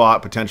guard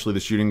spot, potentially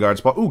the shooting guard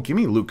spot. Ooh, give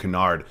me Luke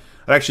Kennard.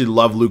 I actually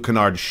love Luke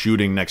Kennard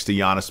shooting next to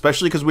Giannis,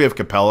 especially because we have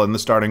Capella in the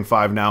starting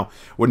 5 now.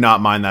 Would not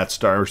mind that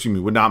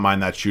would not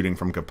mind that shooting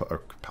from Capella.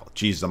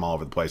 Jeez, I'm all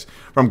over the place.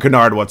 From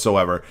Kennard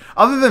whatsoever.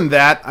 Other than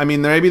that, I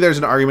mean, maybe there's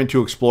an argument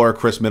to explore a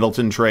Chris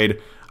Middleton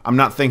trade. I'm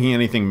not thinking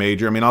anything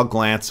major. I mean, I'll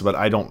glance, but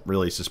I don't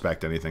really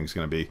suspect anything's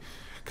going to be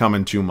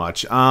coming too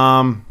much.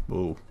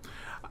 Ooh.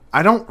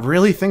 I don't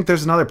really think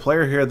there's another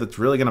player here that's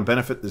really going to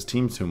benefit this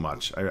team too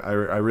much. I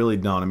really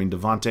don't. I mean,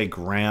 Devontae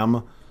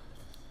Graham.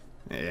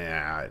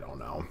 Yeah, I don't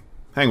know.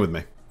 Hang with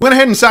me. Went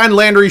ahead and signed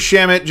Landry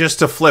Shamet just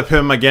to flip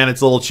him. Again,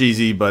 it's a little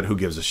cheesy, but who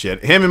gives a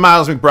shit? Him and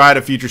Miles McBride,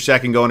 a future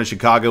second going to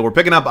Chicago. We're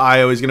picking up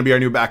Io. He's going to be our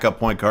new backup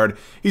point guard.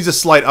 He's a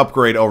slight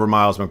upgrade over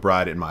Miles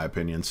McBride, in my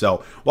opinion.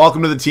 So,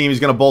 welcome to the team. He's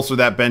going to bolster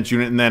that bench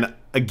unit. And then,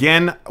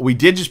 again, we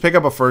did just pick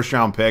up a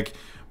first-round pick.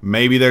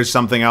 Maybe there's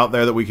something out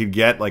there that we could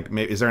get. Like,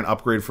 is there an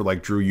upgrade for,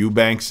 like, Drew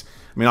Eubanks?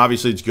 I mean,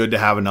 obviously, it's good to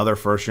have another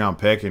first-round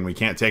pick, and we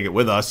can't take it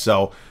with us,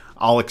 so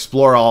I'll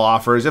explore all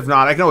offers. If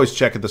not, I can always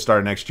check at the start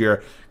of next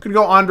year. Could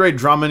go Andre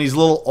Drummond. He's a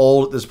little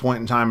old at this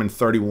point in time, and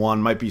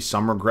 31. Might be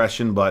some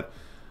regression, but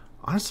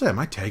honestly, I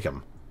might take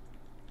him.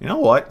 You know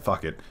what?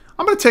 Fuck it.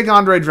 I'm going to take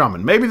Andre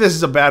Drummond. Maybe this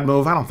is a bad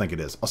move. I don't think it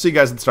is. I'll see you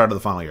guys at the start of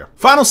the final year.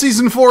 Final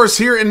season for us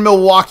here in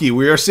Milwaukee.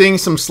 We are seeing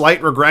some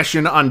slight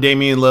regression on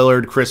Damian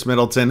Lillard, Chris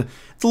Middleton.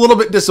 It's a little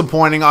bit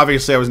disappointing.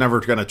 Obviously, I was never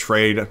going to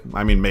trade.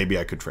 I mean, maybe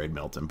I could trade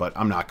Middleton, but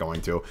I'm not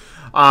going to.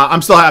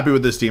 I'm still happy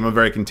with this team. I'm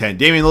very content.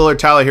 Damian Lillard,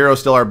 Tyler Hero,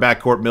 still our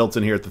backcourt.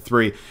 Middleton here at the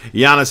 3.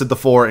 Giannis at the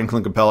 4, and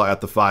Clint Capella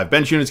at the 5.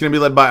 Bench unit's going to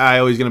be led by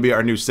Io. He's going to be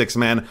our new 6th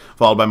man,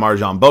 followed by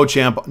Marjon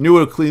Beauchamp.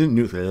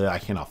 I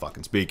cannot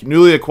fucking speak.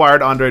 Newly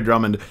acquired Andre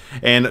Drummond,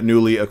 and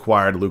newly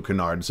acquired Luke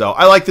Kennard. So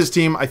I like this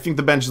team. I think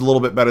the bench is a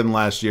little bit better than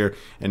last year.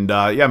 And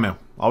yeah, man,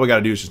 all we got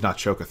to do is just not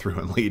choke it through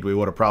and lead. We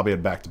would have probably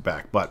had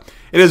back-to-back. But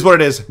it is what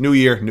it is. New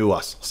year, new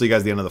us. See you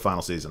guys at the end of the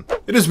final season.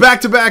 It is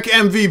back-to-back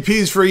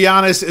MVPs for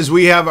Giannis as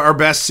we have our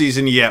best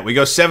season yet. We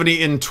go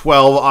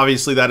 70-12.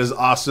 Obviously, that is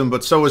awesome.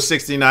 But so was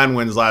 69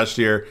 wins last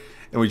year,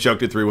 and we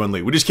choked a 3-1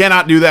 lead. We just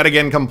cannot do that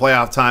again come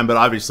playoff time. But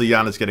obviously,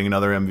 Giannis getting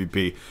another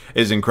MVP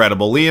is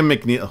incredible. Liam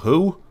McNeil,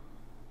 who?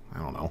 I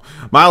don't know.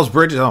 Miles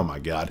Bridges, oh my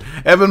God.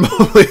 Evan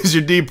Mobley is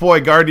your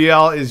DPOY.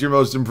 Gardiel is your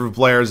most improved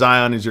player.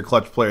 Zion is your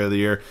clutch player of the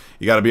year.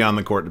 You got to be on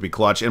the court to be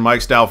clutch. And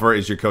Mike Stauffer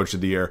is your coach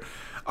of the year.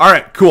 All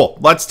right, cool.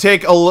 Let's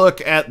take a look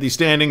at the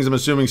standings. I'm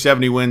assuming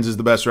 70 wins is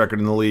the best record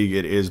in the league.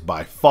 It is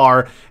by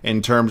far.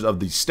 In terms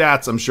of the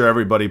stats, I'm sure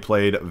everybody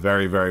played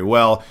very, very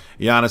well.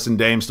 Giannis and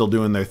Dame still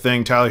doing their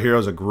thing. Tyler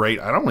Hero's a great,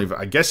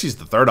 I guess he's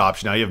the 3rd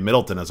option. Now you have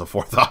Middleton as a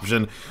 4th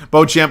option.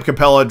 Beauchamp,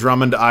 Capella,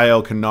 Drummond,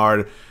 Io,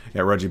 Kennard.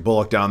 Yeah, Reggie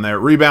Bullock down there.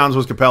 Rebounds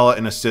was Capella,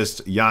 and assists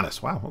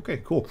Giannis. Wow, okay,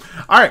 cool.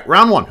 All right,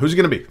 round 1. Who's it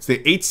going to be? It's the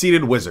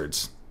 8-seeded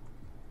Wizards.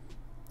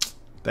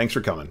 Thanks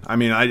for coming. I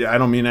mean, I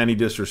don't mean any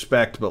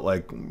disrespect, but,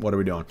 like, what are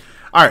we doing?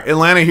 All right,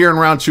 Atlanta here in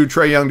round 2.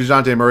 Trae Young,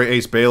 DeJounte Murray,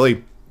 Ace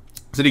Bailey.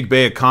 Sadiq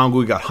Bey at Kongu.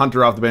 We got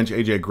Hunter off the bench,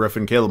 AJ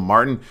Griffin, Caleb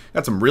Martin.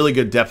 Got some really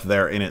good depth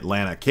there in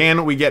Atlanta.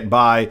 Can we get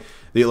by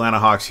the Atlanta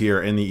Hawks here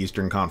in the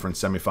Eastern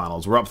Conference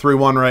semifinals? We're up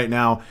 3-1 right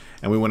now,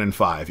 and we win in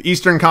 5.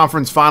 Eastern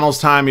Conference finals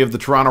time. You have the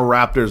Toronto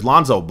Raptors,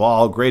 Lonzo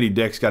Ball, Grady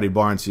Dick, Scotty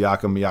Barnes,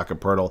 Siakam, Miyaka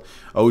Pirtle,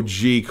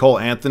 OG, Cole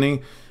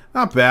Anthony.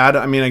 Not bad.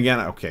 I mean,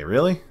 again, okay,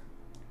 really?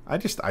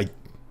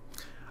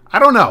 I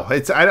don't know.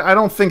 I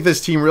don't think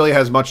this team really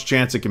has much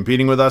chance of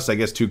competing with us. I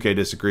guess 2K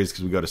disagrees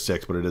because we go to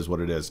 6, but it is what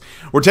it is.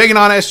 We're taking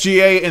on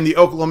SGA and the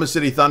Oklahoma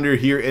City Thunder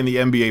here in the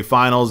NBA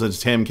Finals. It's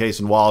Tim, Case,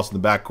 and Wallace in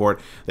the backcourt.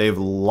 They've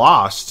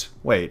lost.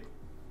 Wait.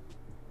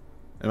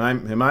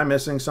 Am I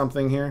missing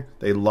something here?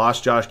 They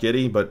lost Josh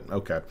Giddey, but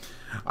okay.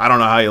 I don't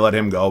know how you let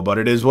him go, but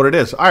it is what it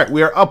is. All right,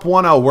 we are up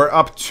 1-0. We're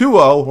up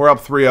 2-0. We're up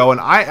 3-0, and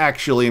I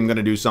actually am going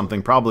to do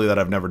something probably that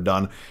I've never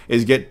done,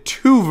 is get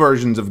 2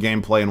 versions of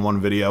gameplay in one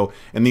video,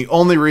 and the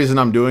only reason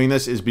I'm doing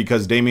this is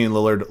because Damian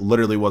Lillard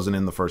literally wasn't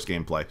in the first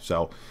gameplay.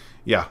 So,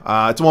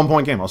 yeah, it's a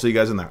 1-point game. I'll see you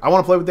guys in there. I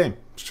want to play with Dame.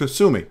 Just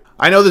sue me.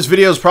 I know this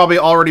video has probably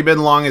already been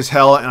long as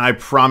hell, and I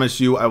promise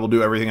you I will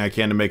do everything I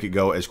can to make it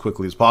go as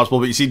quickly as possible.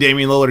 But you see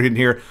Damian Lillard in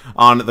here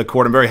on the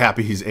court. I'm very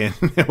happy he's in.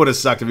 It would have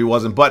sucked if he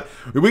wasn't. But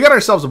we got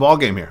ourselves a ball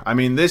game here. I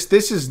mean, this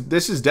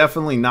is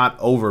definitely not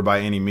over by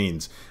any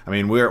means. I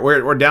mean,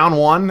 we're down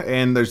 1,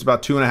 and there's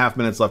about 2.5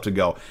 minutes left to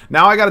go.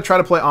 Now I got to try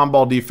to play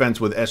on-ball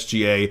defense with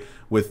SGA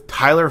with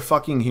Tyler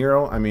fucking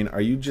Hero. I mean,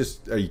 are you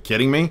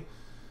kidding me?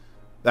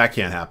 That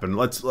can't happen.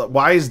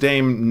 Why is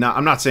Dame not...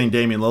 I'm not saying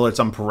Damian Lillard's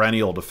some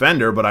perennial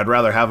defender, but I'd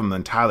rather have him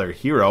than Tyler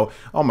Hero.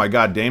 Oh my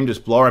God, Dame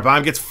just blow right by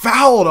him. Gets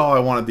fouled. Oh, I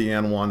wanted the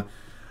N1.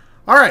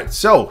 All right,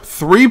 so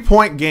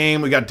 3-point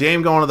game. We got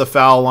Dame going to the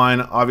foul line.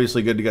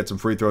 Obviously good to get some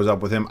free throws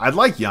up with him. I'd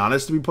like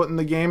Giannis to be put in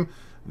the game.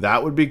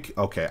 That would be...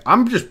 Okay,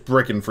 I'm just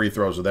bricking free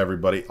throws with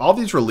everybody. All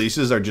these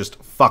releases are just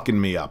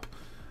fucking me up.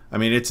 I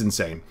mean, it's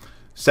insane.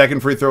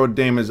 Second free throw with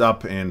Dame is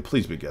up, and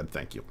please be good.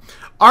 Thank you.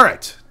 All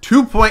right,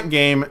 2-point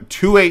game,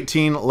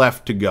 2:18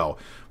 left to go.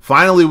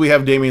 Finally, we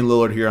have Damian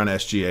Lillard here on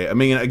SGA. I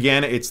mean,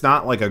 again, it's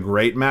not like a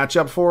great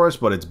matchup for us,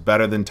 but it's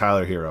better than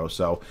Tyler Hero.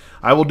 So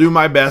I will do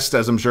my best,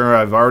 as I'm sure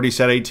I've already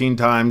said 18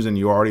 times, and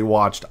you already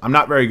watched. I'm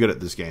not very good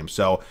at this game,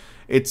 so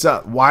it's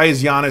why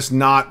is Giannis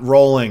not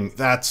rolling?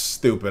 That's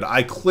stupid.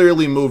 I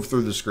clearly moved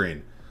through the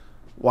screen.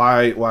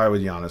 Why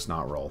would Giannis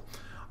not roll?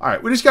 All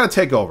right, we just got to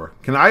take over.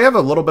 Can I have a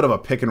little bit of a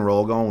pick and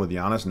roll going with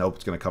Giannis? Nope,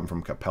 it's going to come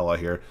from Capella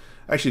here.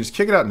 Actually, just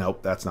kick it out.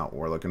 Nope, that's not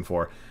what we're looking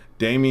for.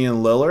 Damian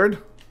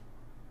Lillard.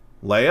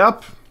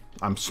 Layup.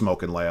 I'm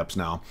smoking layups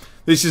now.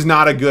 This is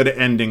not a good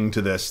ending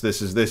to this.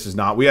 This is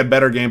not. We had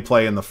better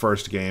gameplay in the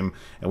first game,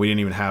 and we didn't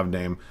even have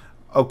Dame.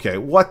 Okay,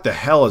 what the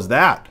hell is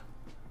that?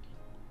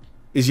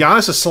 Is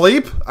Giannis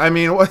asleep? I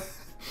mean,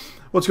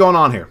 what's going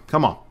on here?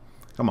 Come on.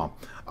 Come on.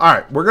 All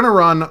right, we're gonna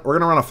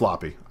run a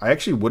floppy. I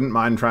actually wouldn't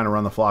mind trying to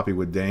run the floppy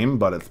with Dame,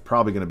 but it's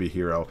probably gonna be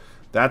Hero.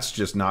 That's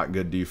just not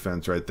good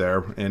defense right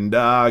there. And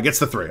gets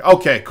the 3.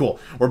 Okay, cool.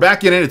 We're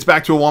back in it. It's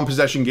back to a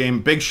 1-possession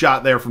game. Big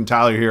shot there from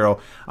Tyler Hero.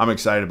 I'm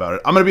excited about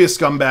it. I'm gonna be a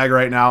scumbag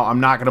right now. I'm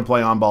not gonna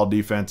play on-ball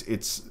defense.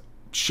 It's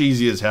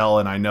cheesy as hell,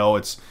 and I know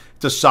it's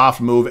It's a soft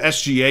move.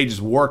 SGA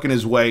just working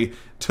his way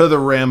to the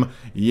rim.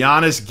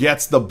 Giannis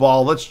gets the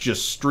ball. Let's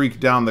just streak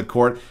down the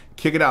court.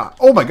 Kick it out.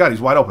 Oh my God,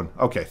 he's wide open.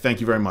 Okay, thank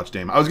you very much,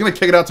 Dame. I was going to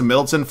kick it out to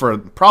Middleton for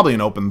probably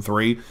an open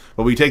three,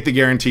 but we take the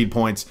guaranteed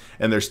points,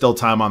 and there's still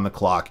time on the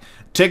clock.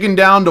 Ticking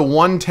down to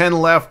 1:10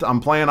 left.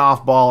 I'm playing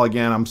off ball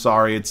again. I'm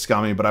sorry, it's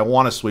scummy, but I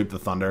want to sweep the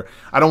Thunder.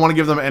 I don't want to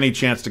give them any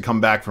chance to come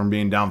back from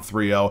being down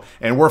 3-0,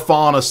 and we're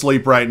falling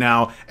asleep right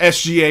now.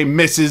 SGA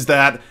misses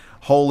that.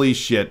 Holy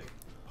shit.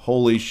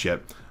 Holy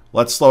shit.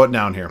 Let's slow it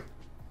down here.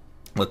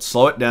 Let's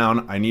slow it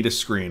down. I need a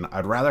screen.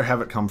 I'd rather have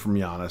it come from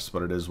Giannis,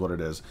 but it is what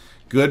it is.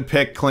 Good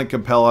pick, Clint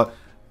Capella.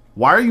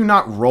 Why are you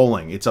not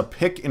rolling? It's a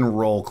pick and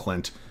roll,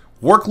 Clint.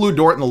 Work Lou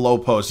Dort in the low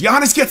post.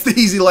 Giannis gets the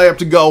easy layup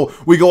to go.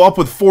 We go up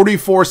with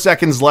 44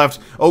 seconds left.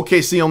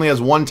 OKC only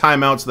has 1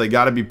 timeout, so they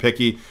got to be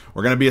picky.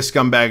 We're going to be a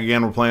scumbag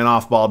again. We're playing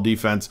off-ball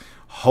defense.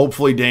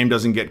 Hopefully Dame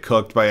doesn't get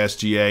cooked by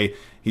SGA.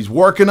 He's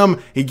working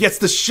him. He gets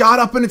the shot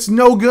up, and it's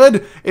no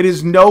good. It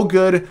is no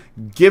good.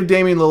 Give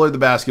Damian Lillard the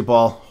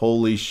basketball.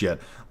 Holy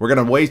shit. We're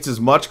going to waste as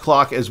much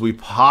clock as we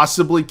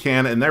possibly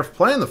can, and they're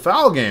playing the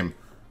foul game.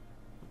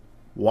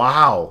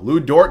 Wow. Lou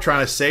Dort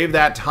trying to save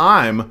that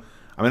time.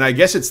 I mean, I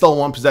guess it's still a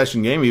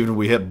one-possession game, even if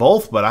we hit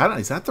both, but I don't.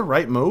 Is that the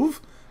right move?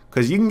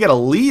 Because you can get a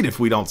lead if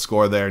we don't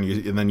score there,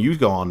 and then you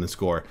go on to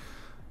score.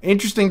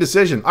 Interesting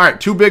decision. All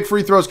right, 2 big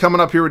free throws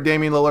coming up here with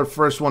Damian Lillard.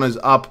 First one is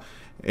up.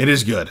 It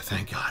is good.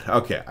 Thank God.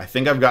 Okay, I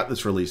think I've got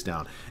this release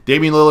down.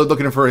 Damian Lillard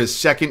looking for his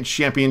 2nd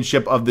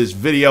championship of this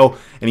video,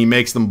 and he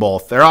makes them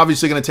both. They're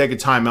obviously going to take a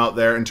timeout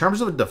there. In terms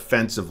of a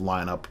defensive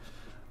lineup,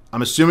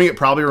 I'm assuming it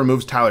probably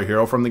removes Tyler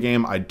Hero from the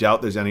game. I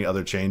doubt there's any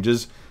other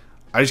changes.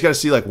 I just got to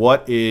see, like,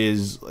 what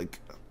does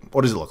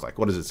it look like?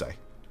 What does it say?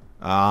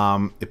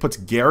 It puts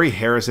Gary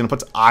Harris in. It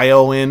puts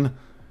Io in.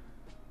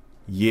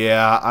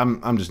 Yeah,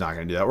 I'm just not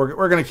going to do that.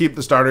 We're going to keep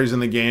the starters in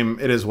the game.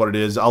 It is what it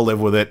is. I'll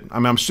live with it. I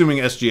mean, I'm assuming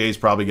SGA is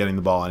probably getting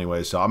the ball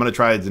anyway, so I'm going to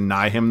try to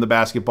deny him the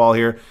basketball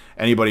here.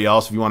 Anybody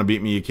else, if you want to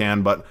beat me, you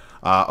can, but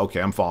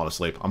okay, I'm falling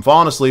asleep. I'm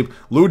falling asleep.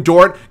 Lou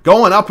Dort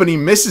going up, and he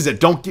misses it.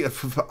 Don't get...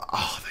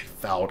 Oh, they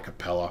fouled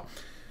Capella.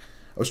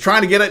 I was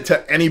trying to get it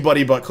to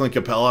anybody but Clint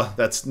Capella.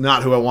 That's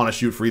not who I want to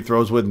shoot free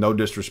throws with. No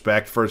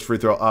disrespect. First free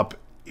throw up.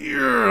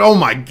 Oh,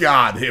 my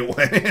God. It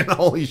went in.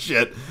 Holy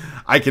shit.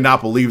 I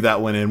cannot believe that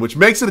went in, which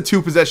makes it a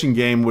 2-possession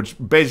game, which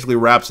basically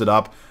wraps it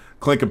up.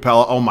 Clint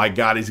Capella, oh my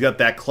God, he's got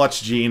that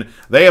clutch gene.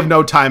 They have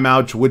no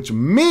timeouts, which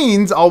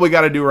means all we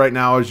got to do right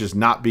now is just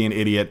not be an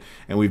idiot,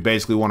 and we've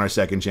basically won our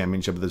 2nd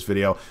championship of this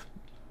video.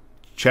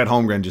 Chet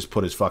Holmgren just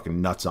put his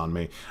fucking nuts on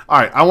me. All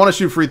right, I want to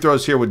shoot free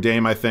throws here with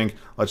Dame, I think.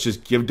 Let's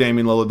just give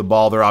Damian Lillard the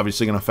ball. They're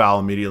obviously going to foul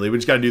immediately. We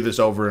just got to do this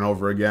over and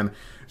over again.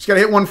 Just got to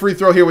hit 1 free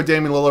throw here with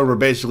Damian Lillard. We're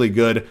basically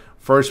good.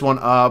 First one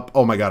up.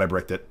 Oh my God, I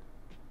bricked it.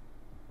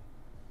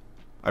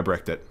 I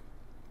bricked it.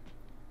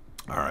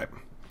 All right.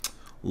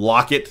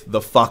 Lock it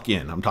the fuck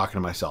in. I'm talking to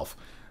myself.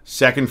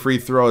 2nd free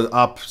throw is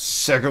up.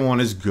 2nd one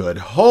is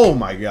good. Oh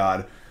my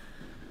God.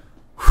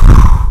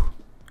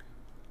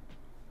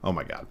 Oh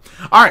my God.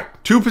 All right.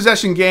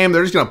 2-possession game.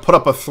 They're just going to put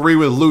up a 3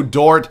 with Lou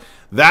Dort.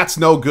 That's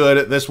no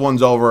good. This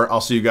one's over.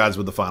 I'll see you guys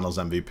with the finals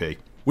MVP.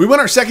 We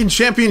won our 2nd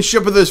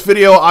championship of this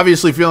video.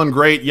 Obviously feeling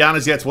great.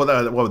 Giannis gets, what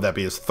would that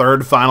be, his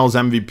 3rd finals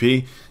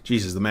MVP?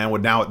 Jesus, the man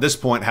would now at this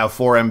point have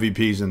 4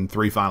 MVPs and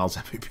 3 finals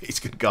MVPs.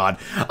 Good God.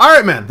 All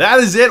right, man, that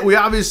is it. We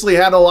obviously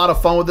had a lot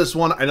of fun with this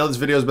one. I know this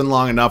video has been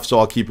long enough, so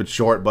I'll keep it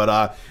short.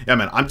 But, yeah,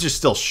 man, I'm just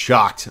still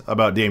shocked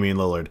about Damian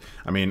Lillard.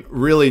 I mean,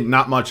 really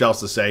not much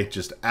else to say.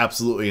 Just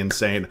absolutely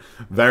insane.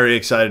 Very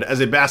excited as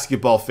a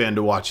basketball fan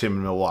to watch him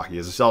in Milwaukee.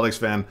 As a Celtics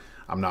fan,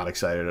 I'm not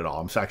excited at all.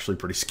 I'm actually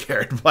pretty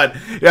scared. But,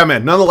 yeah,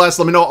 man, nonetheless,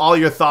 let me know all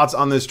your thoughts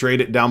on this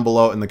trade down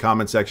below in the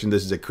comment section.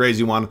 This is a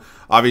crazy one.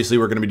 Obviously,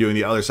 we're going to be doing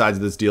the other sides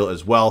of this deal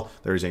as well.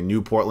 There is a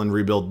new Portland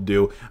rebuild to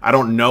do. I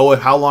don't know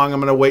how long I'm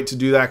going to wait to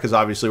do that because,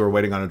 obviously, we're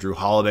waiting on a Drew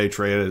Holiday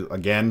trade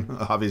again,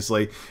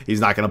 obviously. He's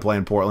not going to play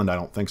in Portland. I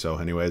don't think so,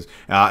 anyways.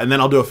 And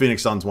then I'll do a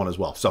Phoenix Suns one as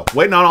well. So,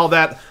 waiting on all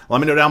that.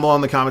 Let me know down below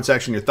in the comment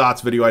section your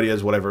thoughts, video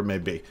ideas, whatever it may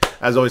be.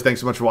 As always,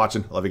 thanks so much for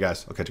watching. Love you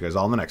guys. I'll catch you guys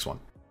all in the next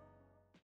one.